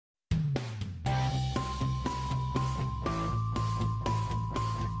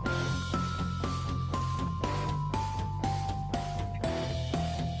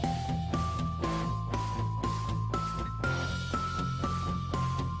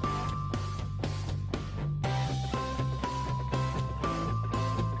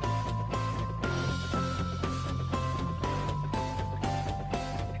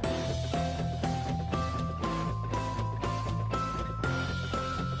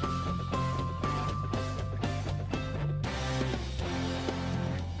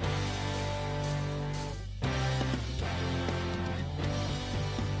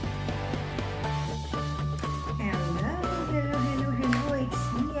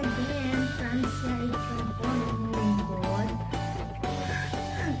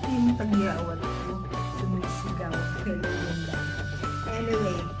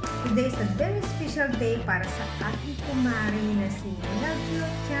special day para sa aking kumari na si Neljel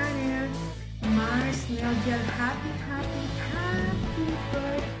Channel. Mars, Neljel, happy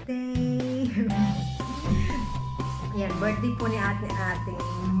birthday! Yan, birthday po ni ating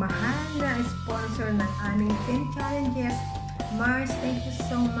mahal na sponsor ng aming 10 challenges. Mars, thank you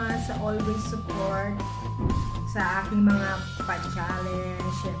so much sa always support sa aking mga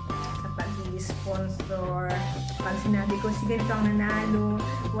pa-challenge, sa pag-i-sponsor. Pag sinabi ko, sige, ito ang nanalo,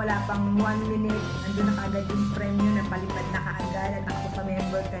 wala pang 1 minute, andun na kaagad yung premyo, napalipad na kaagad at ako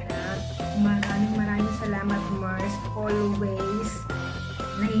pa-member ka na. Maraming salamat, Mars. Always.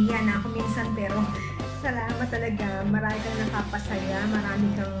 Nahihiya na ako minsan, pero salamat talaga. Marami kang nakapasaya, marami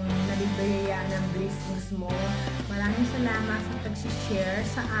kang nabibigaya ng blessings mo. Maraming salamat sa pag-share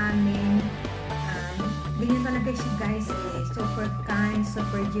sa amin. Ganyan talaga siya, guys, eh. Super kind,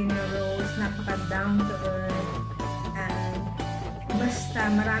 super generous, napaka down to earth. Basta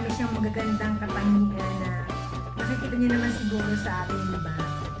marami siyang magagandang katangian na nakikita niyo naman siguro sa atin, diba?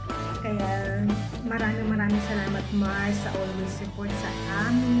 Kaya maraming salamat, Mars, sa always support sa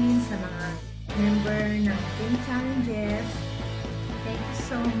amin, sa mga member ng Team Challenges. Thank you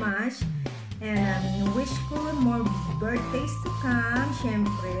so much. And wish ko more birthdays to come.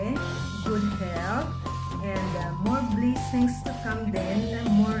 Syempre, good health. And more blessings to come din.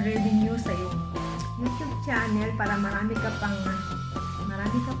 More revenue sa iyong YouTube channel para marami ka pang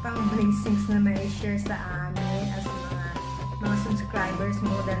blessings na may share sa amin as mga subscribers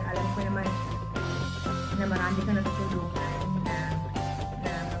mo, dahil alam ko naman na marami ka natutulungan na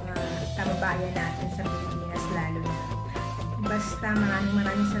mga kababayan natin sa Pilipinas lalo na. Basta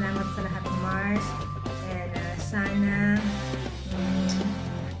maraming salamat sa lahat, Mars, and sana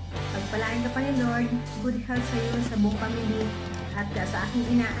pagpalain ka pa ni Lord, good health sa iyo, sa buong pamilya, at sa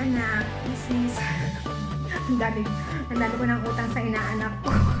aking inaanak, Isis. ang dami ko ng utang sa inaanak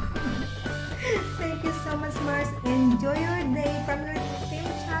ko. Thank you so much, Mars. Enjoy your day from your Team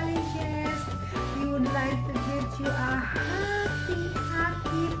Challenges. We would like to wish you a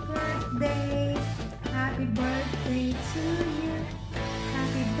happy birthday. Happy birthday to you.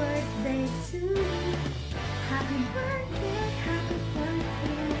 Happy birthday to you. Happy birthday, happy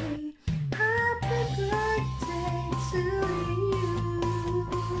birthday. Happy birthday to you.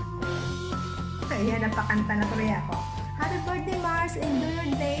 Ayan, napakanta na tuloy ako. Happy birthday, Mars. Enjoy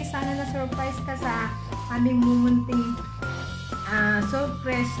your day. Sana na-surprise ka sa aming mumunting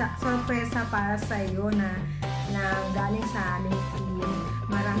sorpresa para sa iyo na galing sa aming team.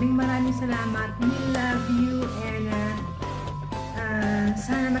 Maraming salamat. We love you, and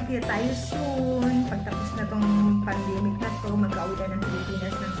sana makita tayo soon. Pagtapos na tong pandemic na to, magka-uwi na ng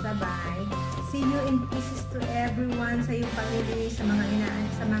Pilipinas ng sabay. See you in pieces to everyone, sa iyong pamilya, sa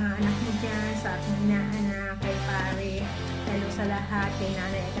mga anak mo dyan, sa aking inaanak, kay pare. Hello sa lahat, kay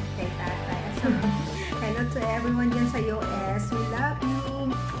nanay at kay tatay. Hello to everyone dyan sa US. We love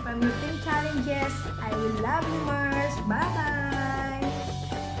you. From your Team Challenges, I love you, Mars. Bye-bye!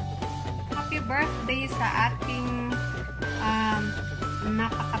 Happy birthday sa ating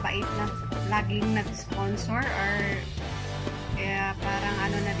napakabait na laging nag-sponsor, or parang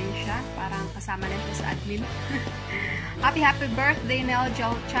ano na din siya, parang kasama na siya sa admin. Happy birthday,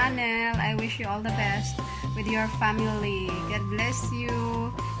 Neljel Channel. I wish you all the best with your family. God bless you.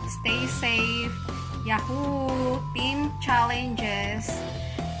 Stay safe. Yahoo! Team Challenges.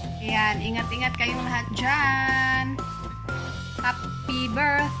 Ayan, ingat-ingat kayong lahat dyan. Happy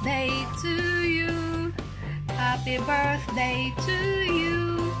birthday to you. Happy birthday to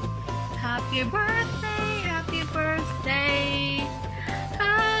you. Happy birthday, happy birthday.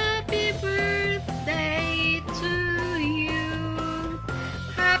 Happy birthday to you.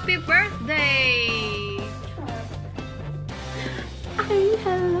 Happy birthday. Ay,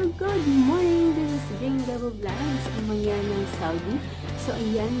 hello, good morning. This is Jane Gabo Vlogs, umanyan ng Saudi. So,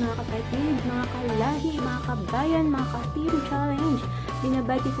 ayan mga kapatid, mga kalahi, mga kabayan, mga ka-Team Challenge.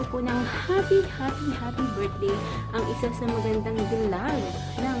 Binabati ko po ng happy birthday ang isa sa magandang vlog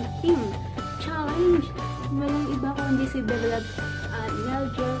ng Team Challenge. Walang iba kundi si Vlog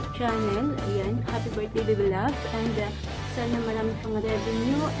Neljel Channel. Ayan, happy birthday Vlog, and sana marami pang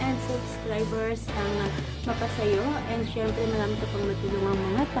revenue and subscribers ang mapasayo, and syempre marami ka pang matulungang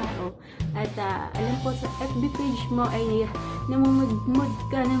mga tao. At alam po sa FB page mo ay namumud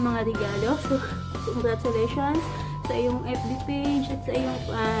ka ng mga regalo. So, congratulations sa iyong FB page at sa iyong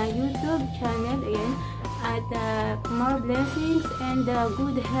YouTube channel. Ayan. At more blessings and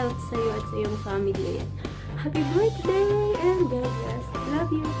good health sa iyo at sa iyong family. Ayan. Happy birthday and God bless.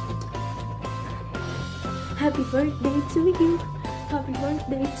 Love you. Happy birthday to you. Happy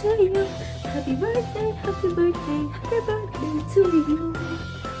birthday to you. Happy birthday, happy birthday, happy birthday to you.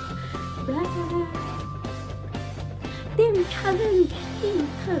 Vlog. Team Challenge, Team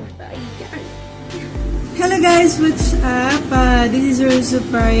Kabayan. Hello guys, what's up? This is Rose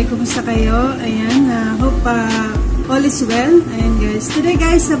Supari. Kumusta kayo? Ayan, hope all is well. Ayan guys, today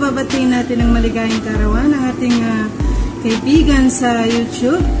guys, babatiin natin ng maligayang karawan ng ating kaibigan sa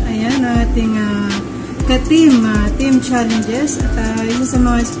YouTube. Ayan, ang ating ka-team, Team Challenges. At isa sa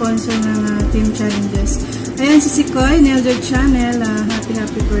mga sponsor ng Team Challenges. Ayan, si Sikoy, Nelder Channel.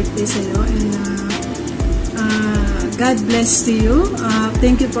 Happy birthday sa'yo. And God bless to you.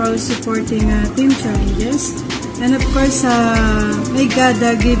 Thank you for supporting Team Challenges. And of course, may God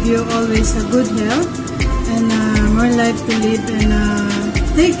give you always a good health and more life to live. And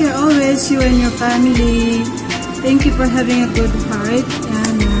take care always, you and your family. Thank you for having a good heart.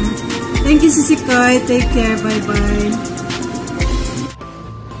 And thank you, Sisikoy. Take care. Bye-bye.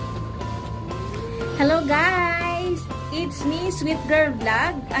 Hello guys! It's me, Sweet Girl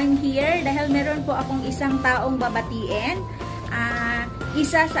Vlog. I'm here dahil meron po akong isang taong babatiin.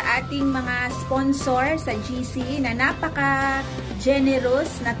 Isa sa ating mga sponsor sa GC na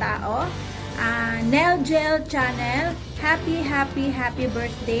napaka-generous na tao. Nelgel Channel, happy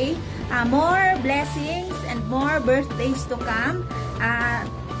birthday. More blessings and more birthdays to come.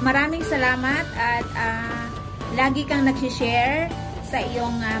 Maraming salamat at lagi kang nag-share sa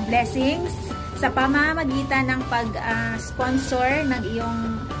iyong blessings sa pamamagitan ng pag-sponsor ng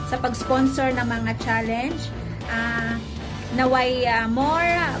sa pag-sponsor ng mga challenge. Naway more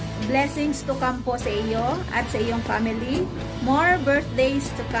blessings to come po sa iyo at sa iyong family. More birthdays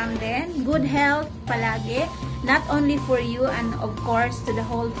to come din. Good health palagi, not only for you and of course to the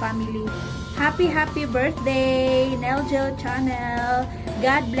whole family. Happy birthday, Nelgel Channel.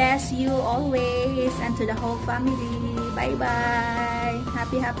 God bless you always and to the whole family. Bye-bye.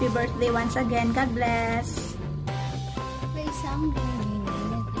 Happy birthday once again. God bless. May isang binigay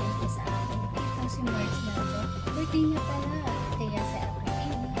nag-iwan sa akin. Itong si March Nelgel. Birthday niya pala. Kaya sa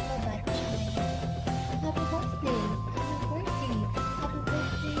akin, pabati siya ngayon. Happy birthday. Happy birthday. Happy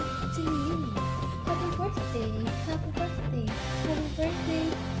birthday to you. Happy birthday. Happy birthday. Happy birthday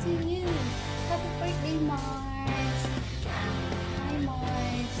to you. Happy birthday, Mars. Hi,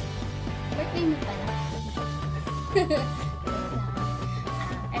 Mars. Birthday mo pala.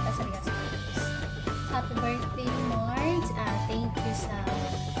 Eto, seryoso. Happy birthday, Mars. Thank you sa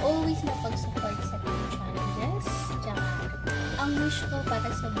always na pag-support sa Team Challenges. Tsaka, ang wish ko para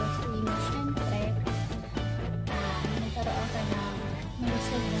sa birthday mo, syempre, nagkaroon ka ng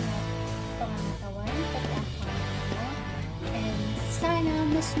malusog na pangangatawan, pati ang family mo. And sana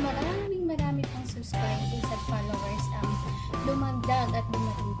mas marami pang subscribers at followers ang dumagdag at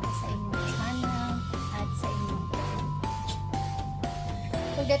dumating pa sa inyong channel at sa inyong page.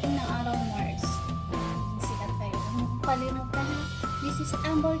 Pagdating ng araw, Mars, sikat kayo. Huwag kalimutan na, this is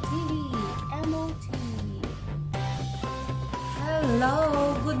Amber TV. Amber TV. Hello!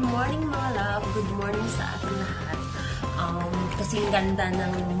 Good morning mga love! Good morning sa ating lahat. Kasing ganda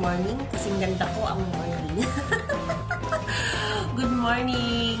ng morning, kasing ganda ko ang morning. Good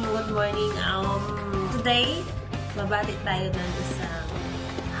morning! Good morning! Today, babati tayo ng isang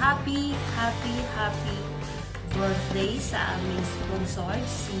happy birthday sa aming sponsor,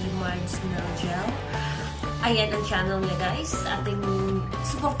 si Marge Nelgel. Ayan ang channel niya guys. Ating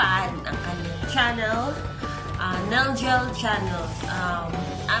suportahan ang kanyang channel. Nelgel Channel.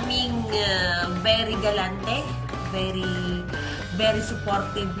 Aming very galante, very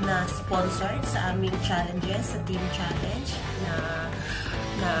supportive na sponsor sa aming challenges, sa Team Challenge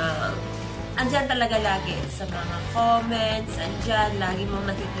na andyan talaga lagi sa mga comments, andyan, lagi mong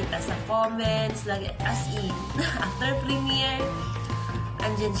nakikita sa comments, lagi, as in, after premiere,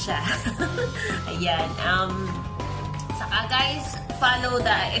 andyan siya. Ayan, saka guys, follow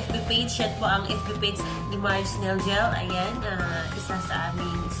the FB page. Yan po ang FB page ni Marge Nelgel. Ayan, isa sa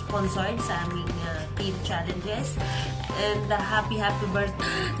aming sponsored sa aming Team Challenges. And happy birthday.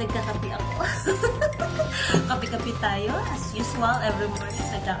 Nagkakapi ako. Kapi-kapi tayo. As usual, every morning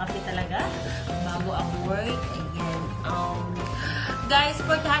nagkakapi talaga. Bago ang work. Ayan. Guys,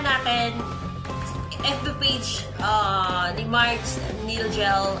 supportahan natin FB page ni Marge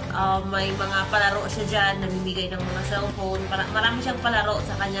Nelgel. May mga palaro siya dyan, namimigay ng mga cellphone. Marami siyang palaro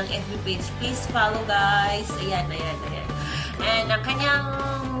sa kanyang FB page. Please follow guys. Ayan. And ang kanyang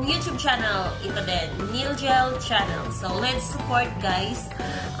YouTube channel, ito din, Nelgel Channel. So, let's support guys.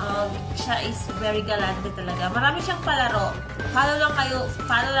 Siya is very galante talaga. Marami siyang palaro. Follow lang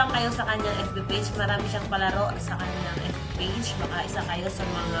kayo sa kanyang FB page. Marami siyang palaro sa kanyang FB page. Baka isa kayo sa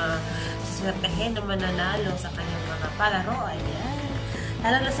mga swertehin na mananalo sa kanyang mga palaro. Ayan.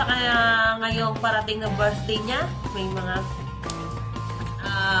 Lalo na sa kanya ngayong parating na birthday niya. May mga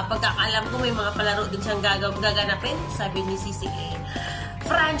pagkakaalam ko may mga palaro din siyang gaganapin, sabi ni CCA.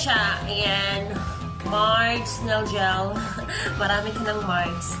 Francia, ayan, Marks, Nelgel, marami ka ng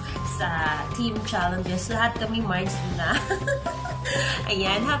Marks sa team challenges. Lahat kami Marks na.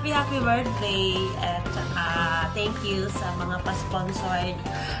 Ayan, happy birthday. At saka, thank you sa mga pa-sponsored.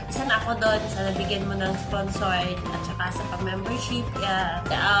 Isa na ako doon sa nabigyan mo ng sponsored at saka sa pa-membership.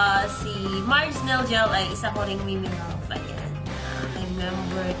 Si Marks Nelgel ay isa ko ring Mimi Love. Ayan, I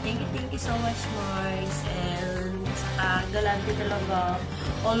remember. Thank you so much, Marks. And saka, galante talaga.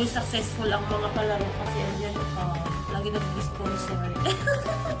 Always successful ang mga palaro kasi andyan ka. Lagi nag-sponsor.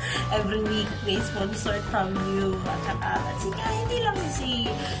 Every week may sponsor from you. At saka, hindi lang si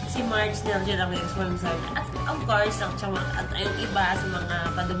March Nelgel lang yung sponsor. At of course, at yung iba sa mga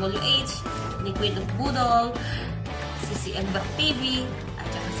pa-WH, ni Queen of Budol, si Ember TV, at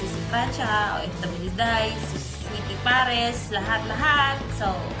saka si Francia, OFW Dice, si Sweetie Pares, lahat-lahat. So,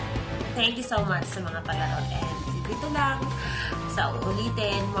 thank you so much sa mga palaro. And dito lang sa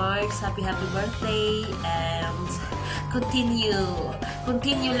ulitin, March, happy birthday, and continue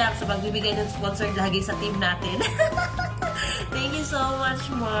lang sa pagbibigay ng sponsor lagi sa team natin. Thank you so much,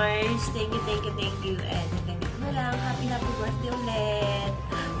 March. Thank you. And ganito na lang, happy birthday ulit.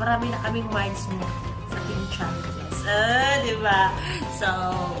 Marami na kaming March mo sa team challenges. Diba? So,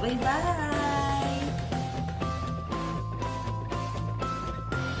 bye-bye!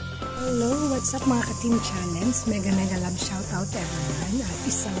 Hello, what's up mga ka-Team Challenge? Mega love shoutout everyone at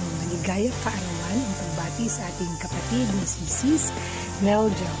isang maligayang kaarawan ang pagbati sa ating kapatid na si Sis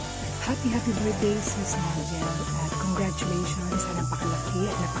Nelgel. Happy birthday Sis Nelgel at congratulations sa napakalaki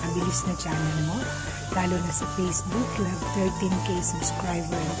at napakabilis na channel mo. Lalo na sa Facebook, you have 13k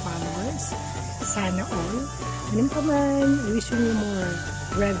subscriber and followers. Sana all. Anong pa man, wishing you more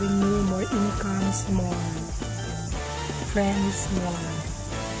revenue, more incomes, more friends,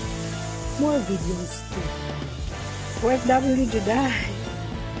 more videos too. OFW Juday.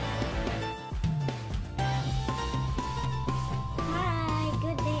 Hi,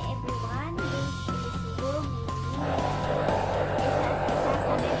 good day everyone. This is Ruby.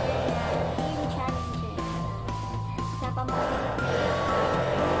 Team challenges. Sa pamamagitan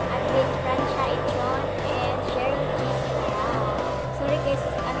Admin Francia Ichon and Cheryl G. Sarao. Sorry guys,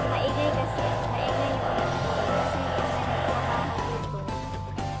 maingay kasi. Maingay yung kasi nagtrabaho dito.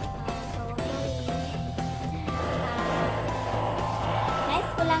 Nais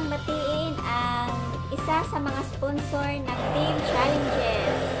ko lang batiin ang isa sa mga sponsor ng Team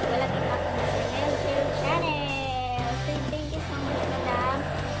Challenges. Walang iba kundi si Nelgel Channel. So, thank you so much, madam,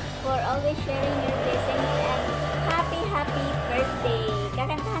 for always sharing your blessings and happy birthday.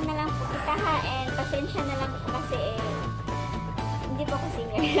 Kakantahan na lang po kita ha, and pasensya na lang po kasi hindi po ako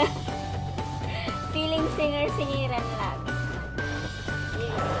singer. Feeling singeran lang.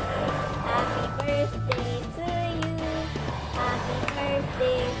 Yes. Happy birthday to you. Happy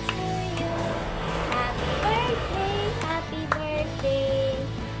birthday to you. Happy birthday, happy birthday.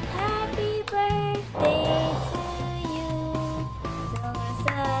 Happy birthday to you.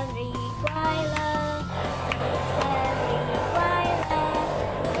 Sorry, Quila. Sorry, Quila.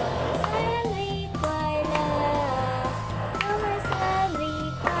 Sorry, Quila. Sorry,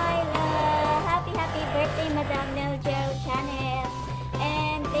 Quila. Happy birthday, Madam Nelgel Channel.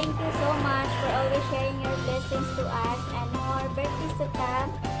 And thank you so much for always sharing your blessings to us and more birthdays to come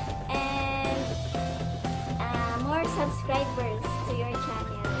and more subscribers to your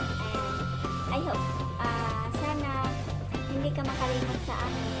channel. And I hope sana hindi ka makalimot sa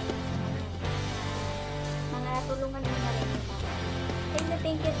amin. Mga natulungan mo na rin ito.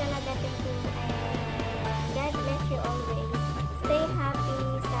 Thank you talaga. Thank you. And God bless you always. Stay happy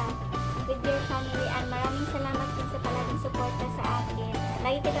with your family and maraming salamat din sa palaging suporta sa akin.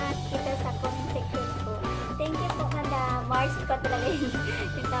 Lagi kita sa comment section ko. Thank you po, Madam. Mars pa talaga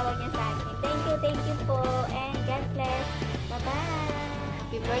yung tawag niya sa akin. Thank you po, and God bless. Bye-bye!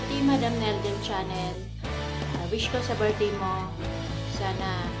 Happy birthday, Madam Nelgel Channel. Wish ko sa birthday mo,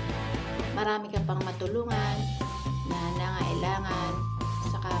 sana marami ka pang matulungan na nangailangan,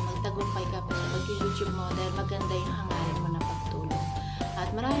 saka magtagumpay ka pa sa pag-YouTube mo dahil maganda yung hangarin mo na pagtulong. At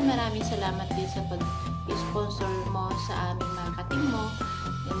maraming salamat din sa pag-sponsor mo sa aming mga ka-team mo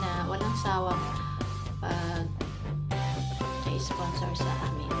na walang sawang pag-sponsor sa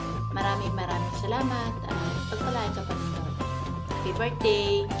amin. Maraming salamat at pagpalain ka pa ng Lord. Happy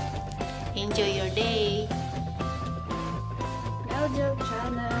birthday! Enjoy your day! Nelgel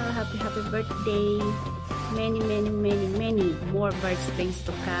Channel, happy birthday! Many more birthdays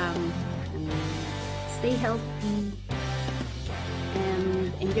to come. Stay healthy and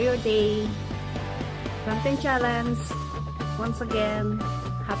enjoy your day. Content Challenge, once again,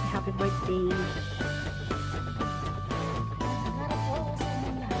 happy birthday. Para po sa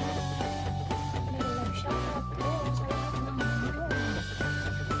inyong lahat. Nag-love shoutout po sa lahat ng mundo.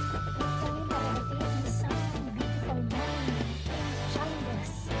 Kami parating isang beautiful morning in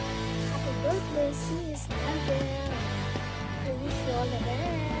Chalmers. Happy birthday, sis Angel. I wish you all the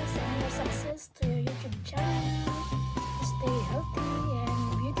best and more success to your YouTube channel.